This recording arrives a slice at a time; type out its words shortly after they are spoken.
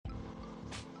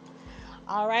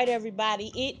All right, everybody,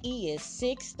 it is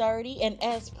 6:30, and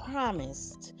as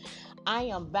promised, I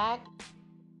am back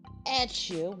at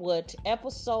you with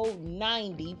episode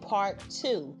 90, part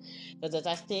 2. Because as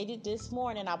I stated this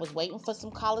morning, I was waiting for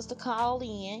some callers to call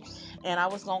in, and I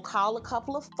was going to call a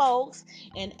couple of folks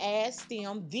and ask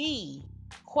them the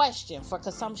question for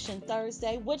Consumption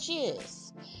Thursday, which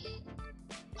is,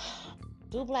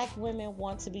 do black women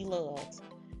want to be loved?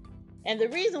 And the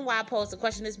reason why I posed the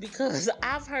question is because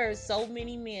I've heard so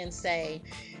many men say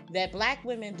that black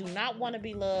women do not want to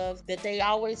be loved, that they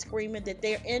always screaming that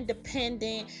they're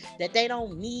independent, that they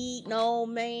don't need no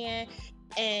man,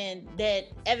 and that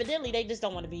evidently they just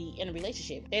don't want to be in a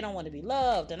relationship. They don't want to be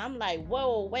loved. And I'm like,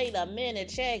 whoa, wait a minute,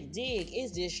 check, dig,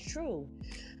 is this true?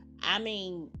 I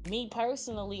mean, me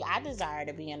personally, I desire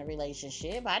to be in a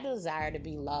relationship. I desire to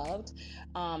be loved.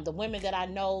 The women that I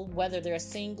know, whether they're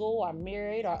single or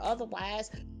married or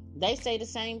otherwise, they say the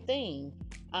same thing.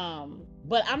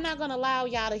 But I'm not gonna allow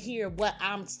y'all to hear what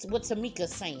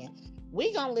Tamika's saying.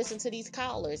 We gonna listen to these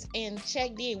callers and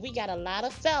check in. We got a lot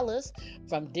of fellas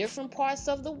from different parts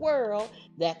of the world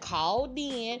that called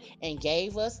in and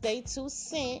gave us their 2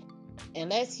 cents. And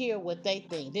let's hear what they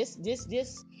think. This,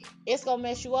 it's gonna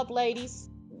mess you up, ladies.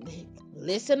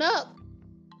 Listen up.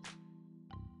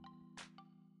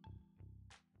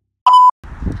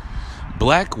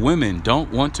 Black women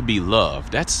don't want to be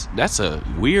loved. That's a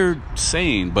weird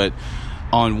saying, but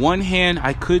on one hand,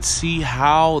 I could see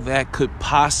how that could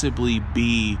possibly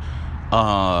be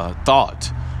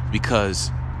thought, because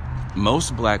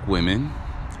most black women,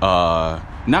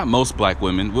 not most black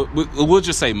women, we'll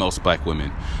just say most black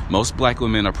women. Most black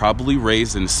women are probably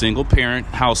raised in a single parent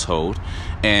household,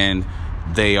 and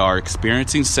they are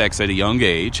experiencing sex at a young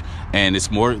age, and it's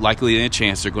more likely than a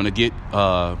chance they're going to get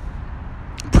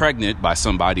pregnant by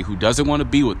somebody who doesn't want to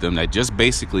be with them, that just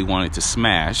basically wanted to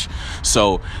smash.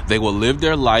 So they will live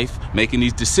their life making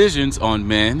these decisions on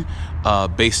men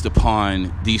based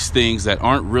upon these things that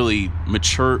aren't really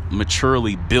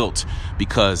maturely built,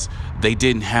 because they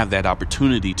didn't have that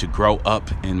opportunity to grow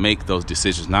up and make those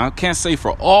decisions. Now, I can't say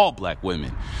for all black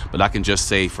women, but I can just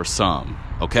say for some.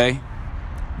 Okay,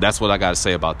 that's what I got to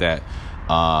say about that.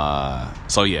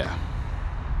 So yeah,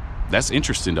 that's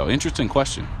interesting though. Interesting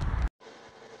question.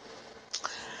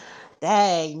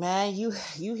 Dang, man, you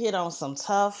hit on some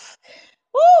tough.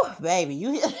 Woo, baby,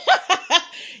 you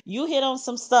hit on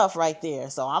some stuff right there.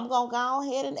 So I'm gonna go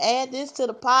ahead and add this to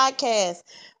the podcast,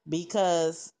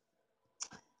 because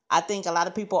I think a lot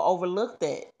of people overlook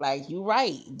that. Like, you're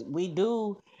right. We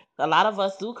do. A lot of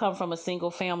us do come from a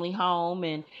single family home,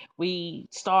 and we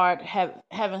start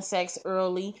having sex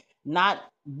early, not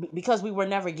because we were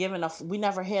never we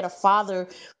never had a father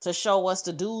to show us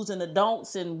the do's and the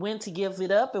don'ts and when to give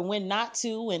it up and when not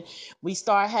to. And we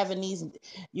start having these,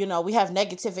 we have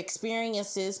negative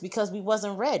experiences because we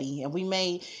wasn't ready, and we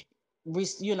made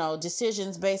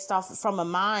decisions based off from a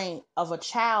mind of a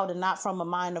child and not from a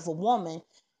mind of a woman.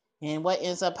 And what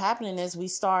ends up happening is we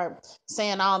start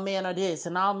saying all men are this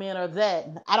and all men are that.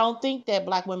 I don't think that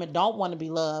black women don't want to be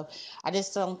loved. I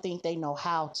just don't think they know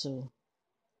how to.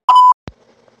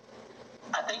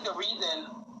 I think the reason,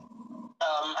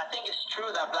 I think it's true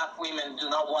that black women do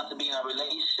not want to be in a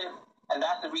relationship. And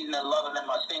that's the reason a lot of them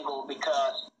are single,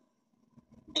 because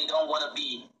they don't want to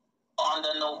be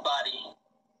under nobody.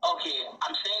 Okay,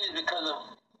 I'm saying this because of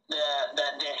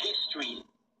their history.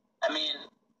 I mean,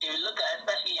 if you look at,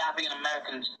 especially African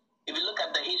Americans, if you look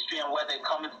at the history and where they're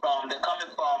coming from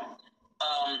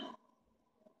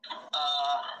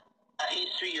a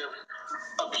history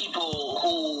of people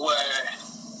who were,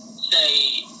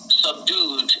 say,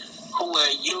 subdued, who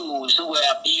were used, who were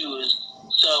abused.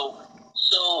 So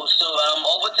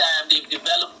over time they've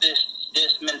developed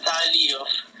this mentality of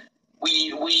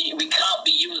we can't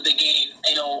be used again.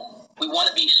 We want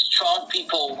to be strong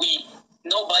people.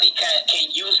 Nobody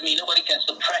can use me. Nobody can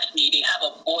suppress me. They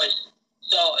have a voice.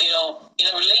 So, in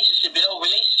a relationship,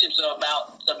 relationships are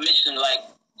about submission, like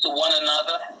to one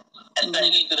another,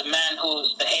 especially to the man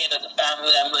who's the head of the family,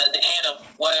 the head of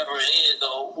whatever it is,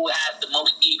 or who has the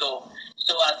most ego.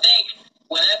 So I think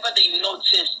whenever they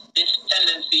notice these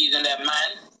tendencies in their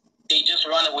mind, they just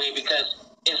run away, because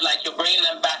it's like you're bringing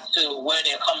them back to where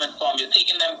they're coming from. You're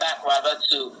taking them back rather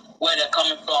to where they're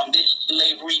coming from, this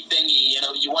slavery thingy.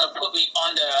 You want to put me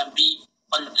under and be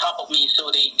on the top of me,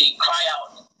 so they cry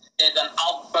out. There's an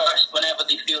outburst whenever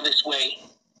they feel this way.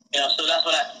 So that's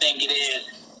what I think it is.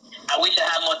 I wish I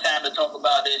had more time to talk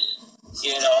about this,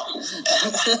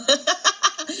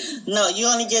 No, you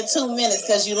only get 2 minutes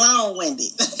because you're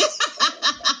long-winded.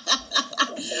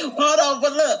 Hold on,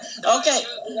 but look, okay.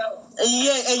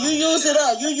 Yeah, and you use it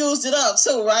up. You used it up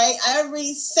too, right?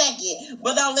 Every second.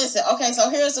 But now listen, okay, so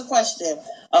here's a question,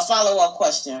 a follow-up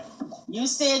question. You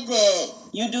said that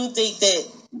you do think that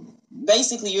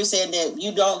basically you're saying that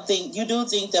you do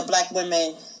think that black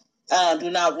women do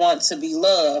not want to be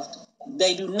loved.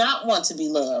 They do not want to be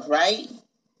loved, right?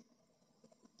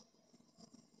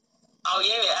 Oh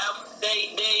yeah,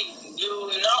 they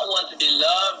do not want to be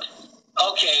loved.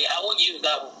 Okay, I won't use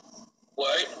that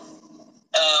word.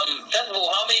 First of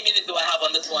all, how many minutes do I have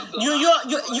on this one? You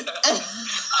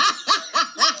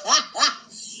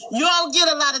you don't get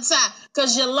a lot of time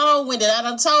because you're long-winded. I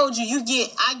done told you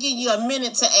I give you a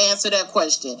minute to answer that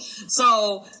question.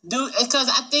 So because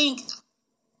I think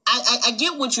I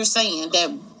get what you're saying that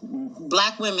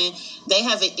black women, they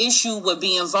have an issue with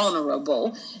being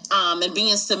vulnerable, and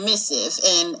being submissive,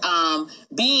 and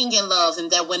being in love,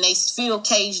 and that when they feel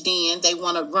caged in, they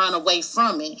want to run away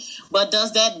from it. But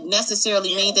does that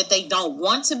necessarily mean that they don't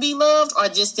want to be loved, or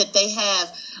just that they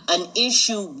have an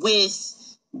issue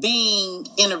with being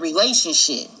in a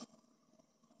relationship?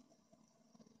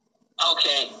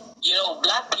 Okay,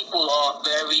 black people are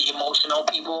very emotional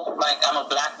people. Like, I'm a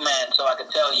black man, so I can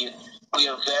tell you, we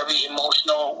are very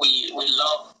emotional. We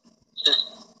love just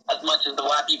as much as the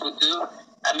white people do.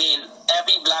 I mean,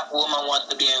 every black woman wants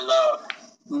to be in love.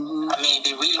 Mm-hmm. I mean,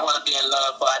 they really want to be in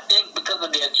love, but I think because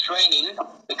of their training,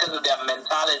 because of their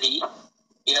mentality,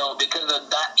 because of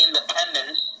that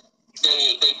independence,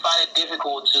 they find it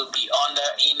difficult to be under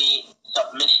any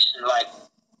submission, like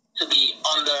to be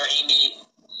under any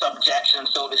subjection,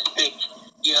 so to speak.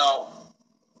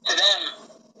 To them,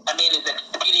 I mean, it's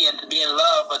expedient to be in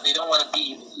love, but they don't want to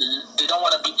be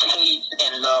caged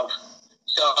in love.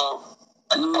 So,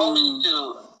 as opposed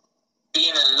to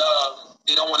being in love,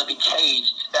 they don't want to be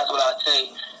caged. That's what I'd say.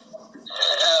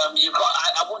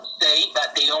 I wouldn't say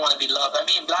that they don't want to be loved. I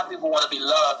mean, black people want to be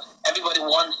loved. Everybody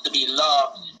wants to be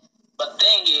loved. But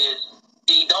thing is,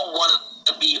 they don't want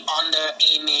to be under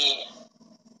any,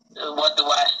 what do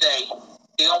I say?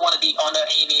 They don't want to be under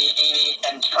any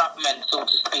entrapment, so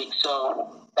to speak.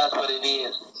 So that's what it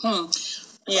is.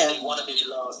 Yeah. They want to be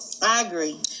loved. I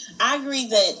agree. I agree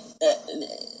that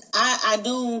I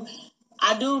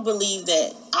do believe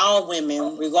that all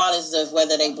women, regardless of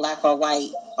whether they black or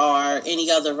white or any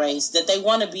other race, that they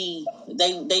want to be,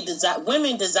 they desire,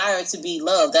 women desire to be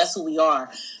loved. That's who we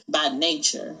are by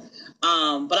nature.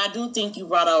 But I do think you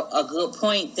brought out a good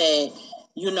point that,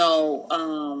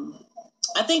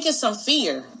 I think it's some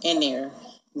fear in there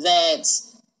that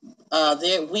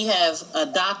we have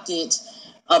adopted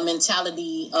a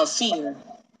mentality of fear,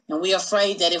 and we're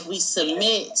afraid that if we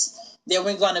submit, then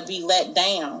we're going to be let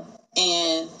down,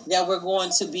 and that we're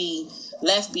going to be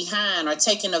left behind or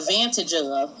taken advantage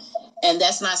of, and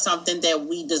that's not something that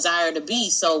we desire to be.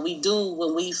 So we do,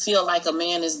 when we feel like a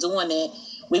man is doing it,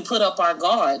 we put up our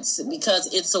guards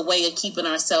because it's a way of keeping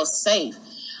ourselves safe.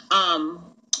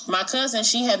 My cousin,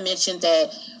 she had mentioned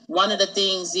that one of the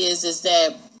things is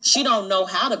that she don't know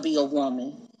how to be a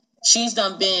woman. She's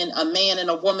done been a man and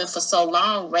a woman for so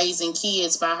long, raising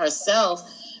kids by herself,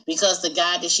 because the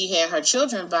guy that she had her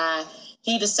children by,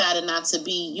 he decided not to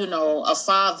be, a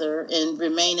father and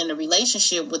remain in a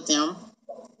relationship with them.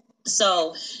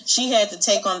 So she had to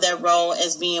take on that role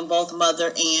as being both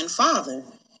mother and father.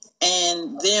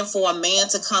 And then for a man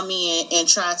to come in and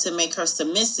try to make her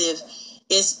submissive,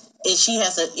 she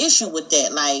has an issue with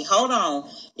that. Like, hold on,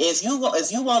 if you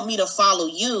want me to follow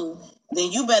you,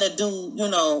 then you better do,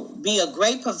 be a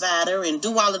great provider and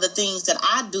do all of the things that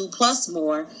I do plus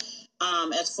more,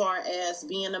 as far as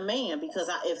being a man, because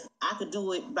if I could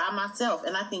do it by myself.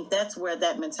 And I think that's where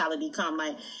that mentality come.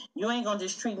 Like, you ain't gonna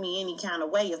just treat me any kind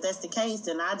of way. If that's the case,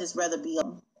 then I'd just rather be a...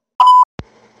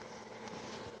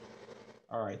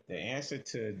 All right, the answer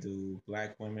to do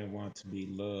black women want to be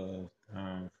loved,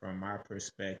 from my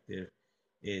perspective,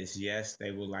 is yes,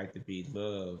 they would like to be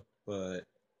loved, but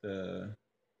the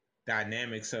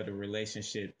dynamics of the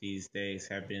relationship these days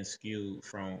have been skewed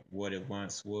from what it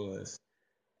once was.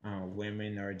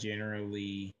 Women are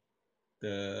generally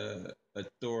the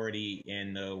authority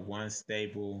and the one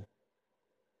stable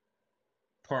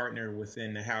partner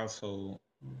within the household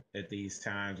at these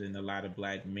times, and a lot of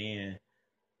black men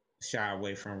shy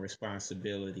away from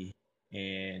responsibility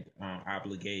and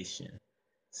obligation.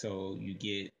 So you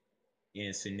get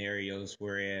in scenarios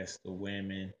whereas the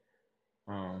women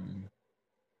um,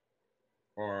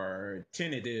 are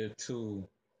tentative to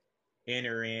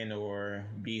enter in or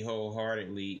be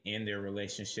wholeheartedly in their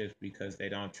relationships because they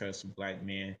don't trust a black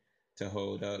man to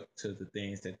hold up to the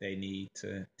things that they need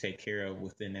to take care of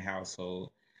within the household.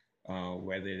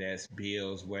 whether that's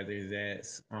bills, whether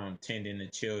that's tending the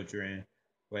children,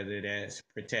 whether that's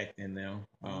protecting them.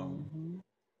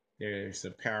 There's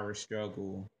a power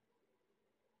struggle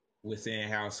within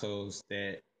households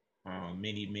that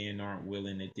many men aren't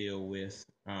willing to deal with.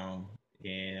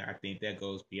 And I think that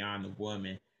goes beyond the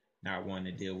woman not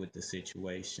wanting to deal with the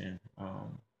situation.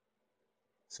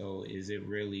 So is it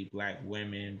really black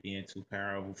women being too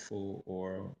powerful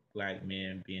or black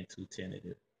men being too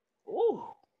tentative? Ooh,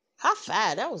 high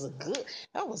five. That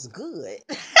was good.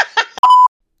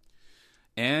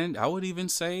 And I would even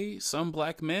say some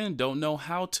black men don't know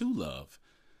how to love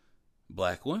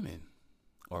black women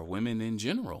or women in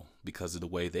general because of the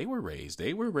way they were raised.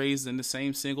 They were raised in the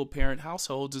same single parent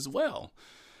households as well.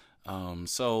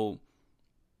 So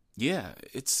yeah,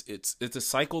 it's a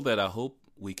cycle that I hope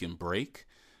we can break,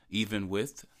 even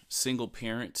with single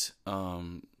parent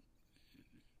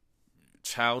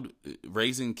child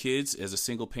raising kids as a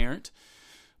single parent.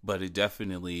 But it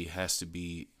definitely has to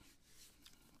be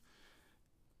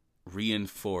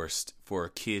reinforced for a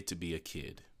kid to be a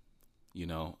kid.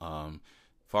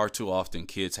 Far too often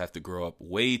kids have to grow up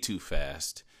way too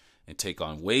fast and take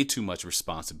on way too much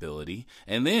responsibility,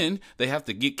 and then they have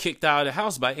to get kicked out of the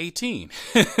house by 18.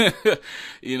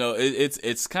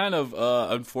 It's kind of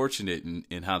unfortunate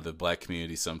in how the black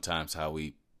community sometimes, how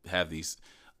we have these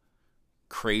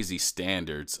crazy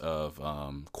standards of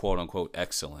quote unquote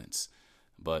excellence,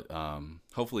 but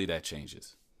hopefully that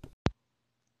changes.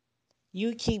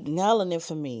 You keep nailing it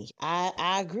for me.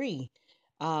 I agree.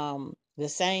 The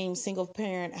same single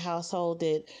parent household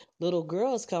that little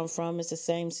girls come from is the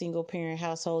same single parent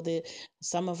household that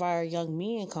some of our young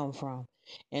men come from.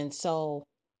 And so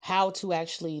how to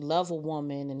actually love a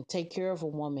woman and take care of a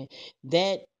woman,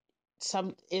 that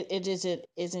it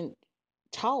isn't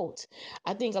taught.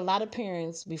 I think a lot of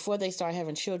parents, before they start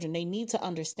having children, they need to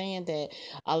understand that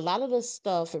a lot of the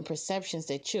stuff and perceptions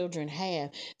that children have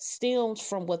stems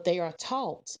from what they are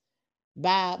taught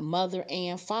by mother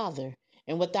and father.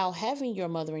 And without having your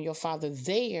mother and your father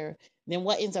there, then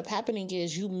what ends up happening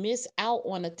is you miss out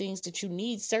on the things that you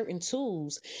need, certain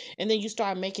tools, and then you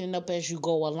start making it up as you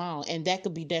go along. And that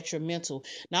could be detrimental,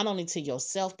 not only to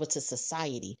yourself, but to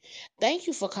society. Thank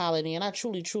you for calling in. I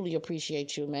truly, truly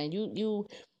appreciate you, man. You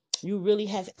really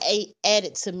have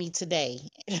added to me today.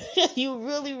 You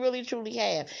really, really, truly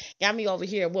have. Got me over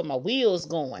here with my wheels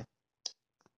going.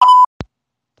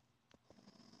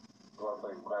 Do I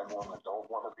think black women don't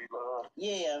want to be loved?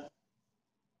 Yeah.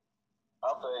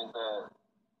 I think that,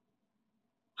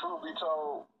 truth be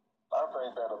told, I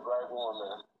think that a black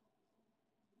woman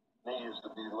needs to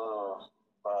be loved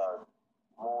by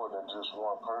more than just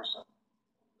one person.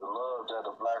 The love that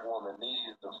a black woman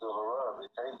needs to fill her up,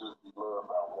 it can't just be loved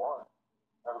by one.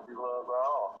 It got to be loved by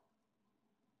all.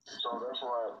 So that's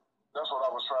what I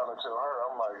was trying to tell her.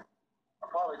 I'm like, I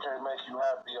probably can't make you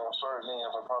happy on certain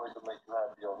ends. I probably can make you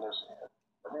happy on this end.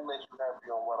 Let me make you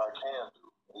happy on what I can do.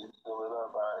 And you fill it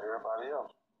up by everybody else.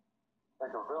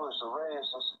 Take a village to raise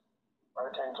us. I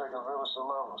can't take a village to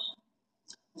love us.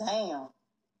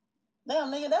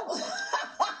 Damn, nigga, that was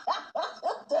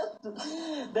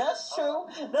that's true.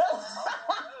 I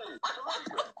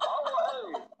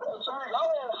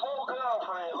want 4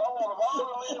 girlfriends. I want them all to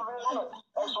live in.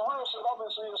 That's some real shit. I've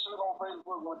been seeing shit on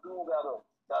Facebook where dude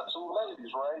got 2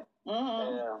 ladies, right?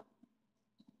 And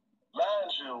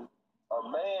mind you, a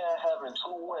man having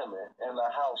 2 women in the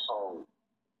household,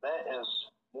 that is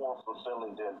more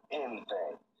fulfilling than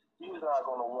anything. He's not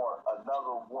going to want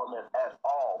another woman at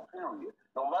all, period.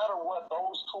 No matter what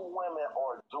those 2 women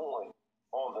are doing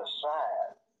on the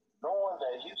side, knowing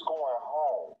that he's going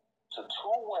home to 2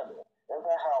 women in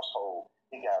the household,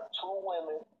 he got 2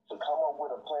 women to come up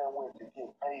with a plan with to get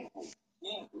paid with.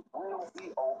 He will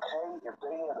be okay if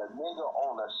they had a nigga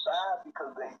on the side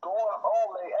because they going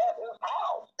home, they at his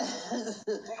house.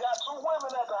 He got 2 women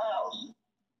at the house.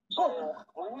 So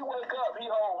when he wake up, he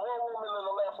hold 1 woman in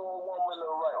the left and 1 woman in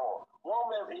the right arm.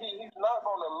 He's not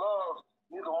going to love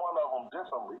neither one of them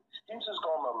differently. He's just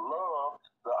going to love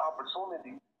the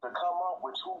opportunity to come up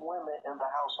with 2 women in the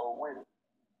household with him.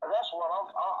 And that's what I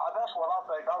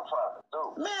think I'm trying to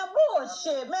do. Man,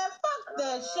 bullshit, man. Fuck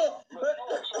that shit. You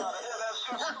ain't trying to hear that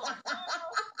shit.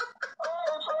 I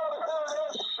ain't trying to hear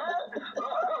that shit.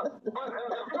 But if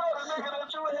you got a nigga that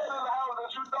you had in the house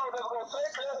that you know that's going to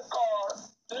take care of the car,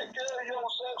 take care of your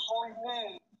sexually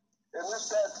needs, and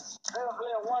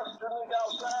then watch the nigga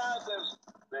outside, that's,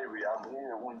 baby, I'm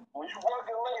here. When you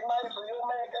working late nights and your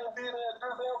man can't be there,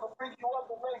 just able to pick you up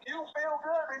and make you feel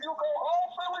good, and you go home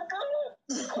feeling good.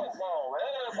 Come on,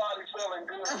 everybody feeling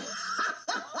good.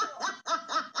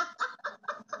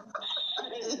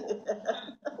 Shit.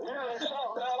 Yeah,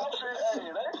 man, I'm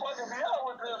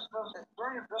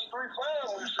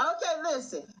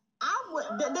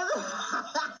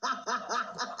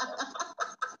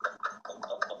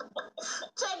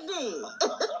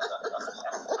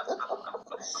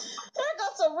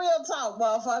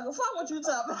motherfucker. Fuck what you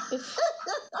talking about.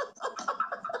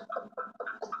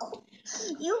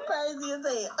 You crazy as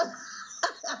hell.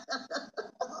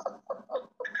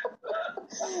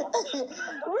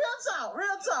 Real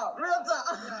talk.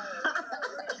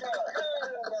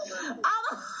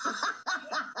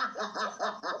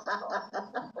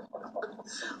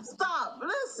 Stop.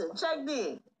 Listen, check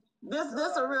this.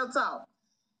 This a real talk.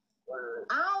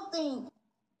 I don't think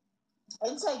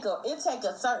it take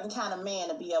a certain kind of man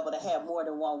to be able to have more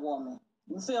than one woman.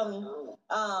 You feel me?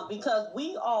 Because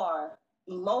we are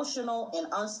emotional and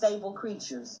unstable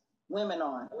creatures. Women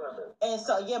are. And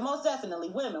so, yeah, most definitely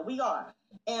women, we are.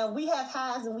 And we have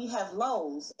highs and we have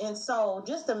lows. And so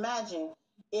just imagine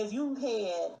if you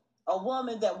had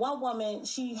one woman,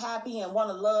 she happy and want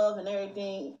to love and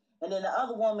everything. And then the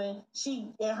other woman, she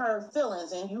in her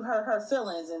feelings and you hurt her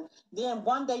feelings. And then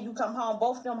one day you come home,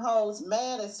 both them hoes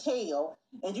mad as hell.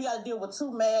 And you got to deal with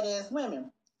two mad ass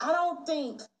women. I don't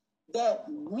think that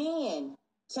men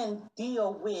can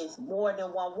deal with more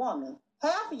than one woman.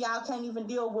 Half of y'all can't even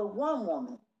deal with one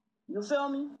woman. You feel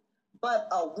me? But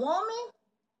a woman,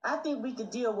 I think we could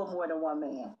deal with more than one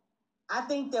man. I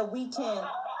think that we can.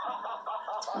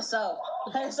 So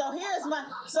here's my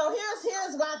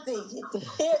thinking.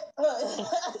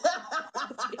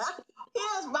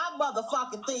 Here's my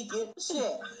motherfucking thinking.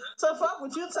 Shit. So fuck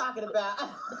what you talking about.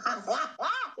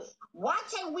 Why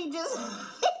can't we just?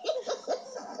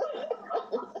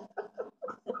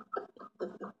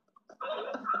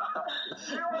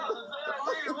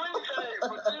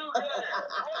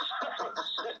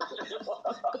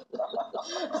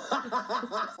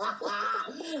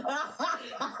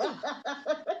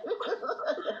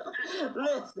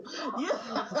 Listen, you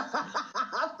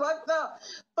I fucked up.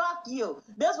 Fuck you.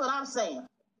 That's what I'm saying.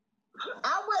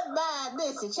 I wouldn't mind.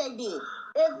 Listen, check this.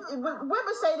 If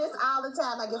women say this all the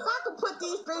time, like if I could put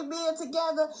these three men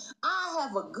together, I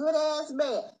have a good ass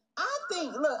man. I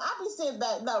think. Look, I be sitting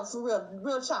back. No, for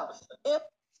real talk.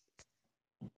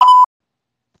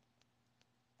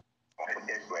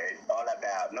 This way, it's all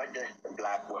about not just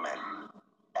black women.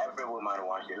 Every woman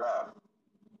wants to love.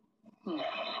 So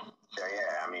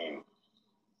yeah, I mean,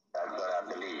 that's what I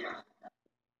believe.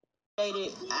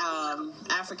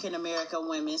 African American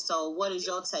women. So, what is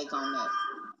your take on that?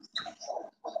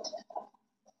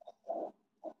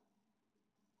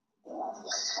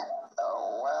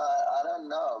 Well, I don't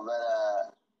know,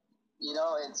 but you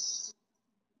know, it's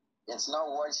not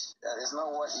what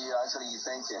you actually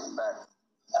thinking, but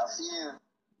I feel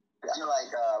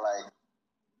like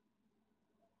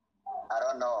I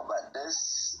don't know, but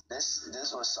this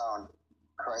will sound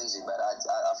crazy, but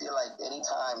I feel like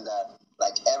anytime that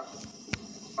like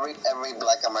every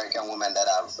black American woman that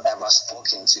I've ever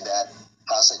spoken to that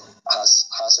has a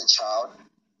child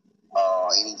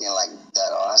or anything like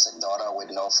that, or has a daughter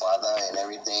with no father and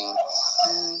everything,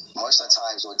 most of the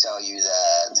times will tell you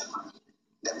that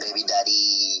the baby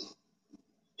daddy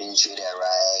didn't treat her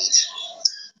right,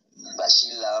 but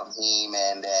she loved him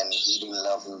and then he didn't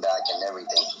love him back and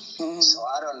everything. So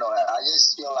I don't know. I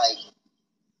just feel like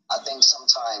I think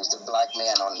sometimes the black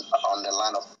man on the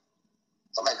line of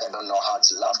America don't know how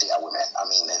to love their women. I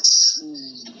mean, it's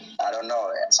I don't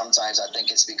know. Sometimes I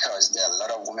think it's because there are a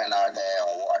lot of women out there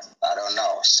or what. I don't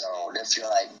know. So they feel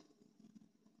like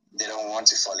they don't want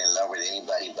to fall in love with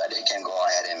anybody, but they can go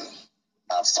ahead and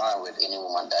have fun with any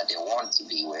woman that they want to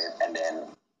be with and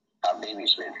then have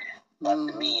babies with. But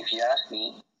to me, if you ask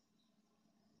me,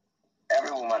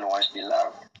 every woman wants to be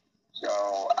loved. So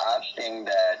I think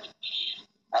that,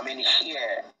 I mean,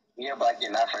 here back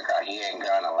in Africa, here in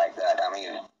Ghana like that, I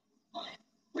mean,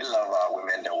 we love our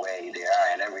women the way they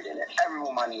are and everything. Every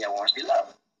woman here wants to be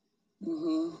loved.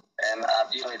 And I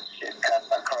feel it cuts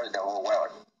across the whole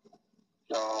world.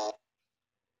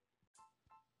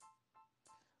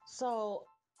 So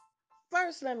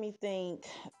first, let me thank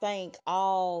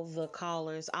all the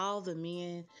callers, all the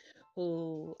men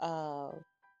who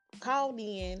called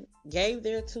in, gave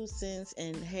their 2 cents,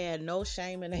 and had no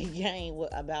shame in their game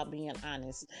about being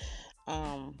honest.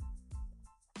 I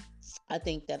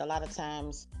think that a lot of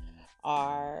times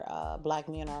our black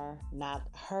men are not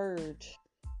heard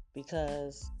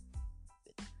because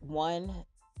one,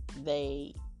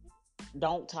 they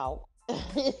don't talk.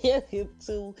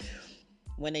 Two,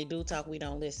 when they do talk, we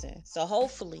don't listen. So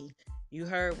hopefully you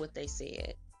heard what they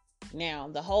said. Now,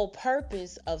 the whole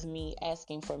purpose of me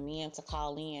asking for men to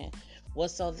call in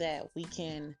was so that we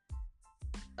can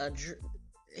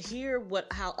hear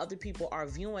how other people are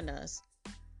viewing us,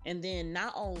 and then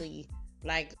not only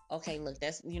like, okay, look,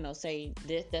 that's, say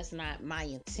that's not my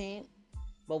intent,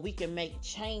 but we can make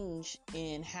change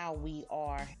in how we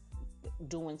are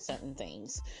doing certain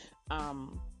things.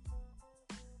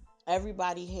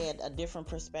 everybody had a different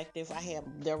perspective.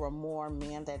 There were more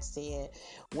men that said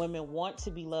women want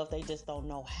to be loved, they just don't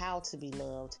know how to be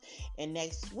loved. And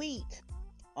next week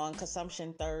on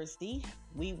Consumption Thursday,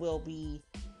 we will be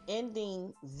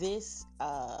ending this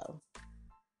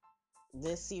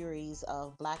series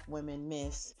of Black Women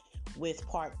Myths with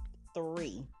part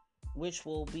 3, which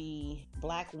will be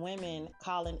Black women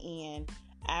calling in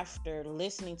after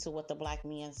listening to what the Black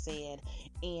men said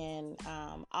and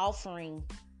offering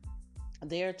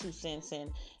their 2 cents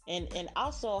and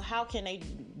also how can they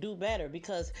do better,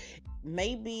 because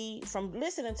maybe from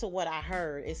listening to what I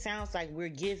heard, it sounds like we're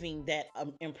giving that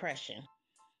impression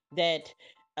that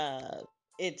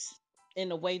it's in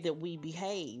the way that we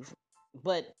behave,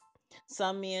 but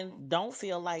some men don't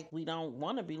feel like we don't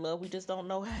want to be loved. We just don't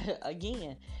know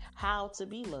again how to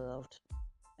be loved.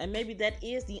 And maybe that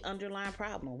is the underlying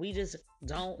problem. We just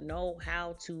don't know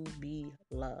how to be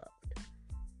loved.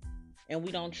 And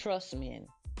we don't trust men.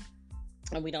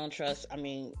 And we don't trust,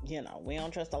 we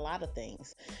don't trust a lot of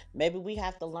things. Maybe we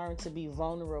have to learn to be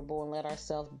vulnerable and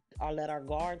let our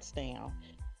guards down.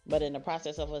 But in the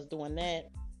process of us doing that,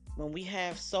 when we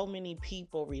have so many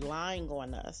people relying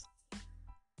on us,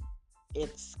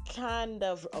 it's kind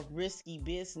of a risky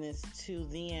business to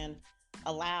then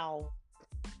allow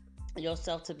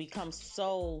yourself to become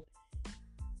so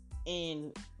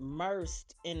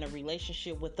immersed in a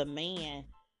relationship with a man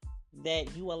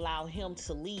that you allow him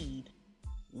to lead.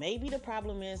 Maybe the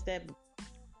problem is that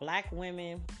Black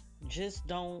women just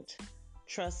don't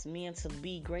trust men to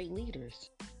be great leaders.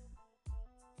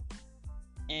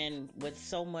 And with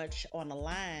so much on the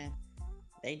line,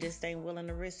 they just ain't willing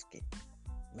to risk it.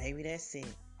 Maybe that's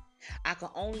it. I can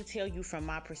only tell you from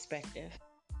my perspective.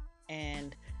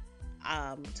 And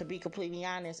to be completely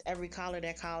honest, every caller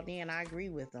that called in, I agree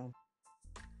with them.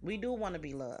 We do want to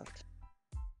be loved.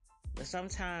 But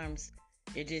sometimes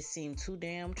it just seems too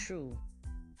damn true.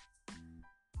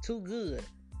 Too good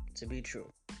to be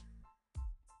true.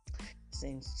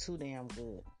 Seems too damn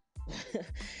good.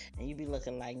 And you be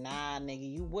looking like, nah,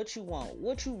 nigga, what you want?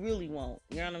 What you really want?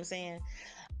 You know what I'm saying?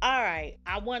 All right,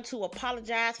 I want to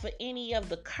apologize for any of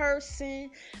the cursing,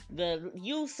 the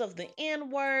use of the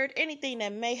N-word, anything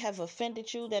that may have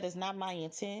offended you. That is not my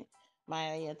intent.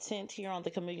 My intent here on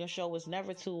the Chameleon Show was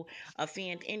never to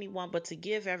offend anyone, but to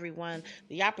give everyone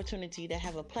the opportunity to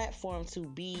have a platform to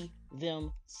be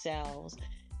themselves.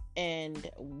 And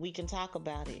we can talk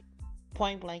about it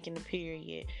point blank in the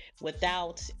period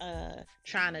without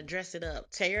trying to dress it up,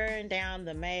 tearing down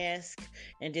the mask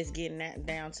and just getting that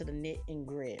down to the knit and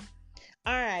grit.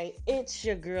 All right, it's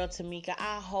your girl Tamika.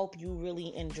 I hope you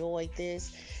really enjoyed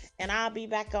this, and I'll be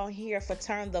back on here for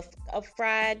Turn the Up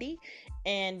Friday.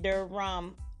 And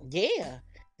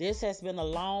this has been a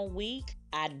long week.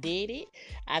 I did it.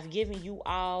 I've given you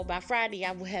all, by Friday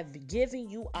I will have given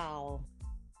you all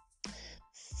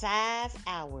 5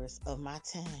 hours of my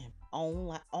time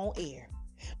on air.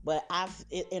 But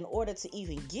in order to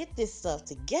even get this stuff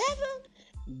together,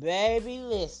 baby,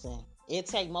 listen, it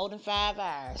take more than 5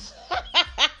 hours.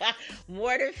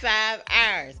 More than 5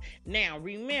 hours. Now,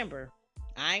 remember,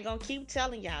 I ain't gonna keep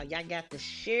telling y'all got to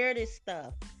share this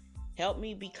stuff. Help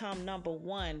me become number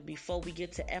 1 before we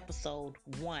get to episode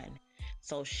 1.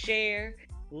 So share,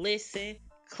 listen,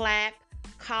 clap,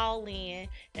 call in,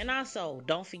 and also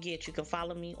don't forget you can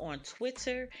follow me on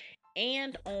Twitter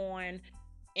and on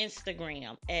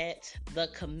Instagram at The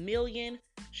Chameleon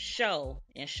Show,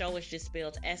 and show is just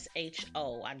spelled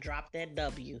SHO. I dropped that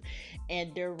W.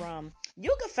 And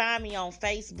you can find me on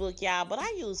Facebook, y'all, but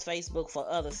I use Facebook for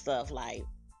other stuff. Like,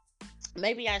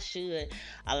 maybe I should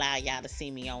allow y'all to see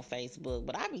me on Facebook,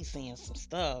 but I be seeing some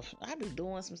stuff. I be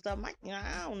doing some stuff.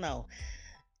 I don't know.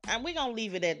 And we're going to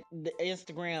leave it at the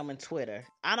Instagram and Twitter.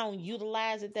 I don't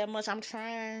utilize it that much. I'm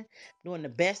doing the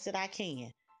best that I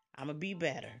can. I'm going to be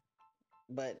better.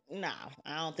 But no,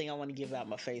 I don't think I want to give out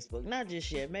my Facebook. Not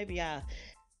just yet. Maybe I'll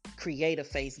create a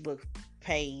Facebook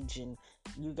page and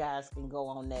you guys can go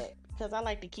on that. Because I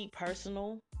like to keep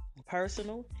personal,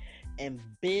 and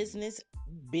business.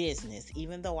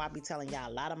 Even though I be telling y'all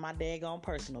a lot of my daggone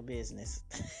personal business.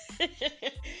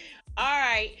 All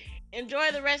right.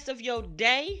 Enjoy the rest of your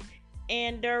day,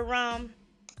 and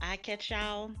I catch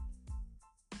y'all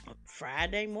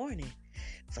Friday morning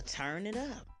for Turn It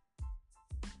Up.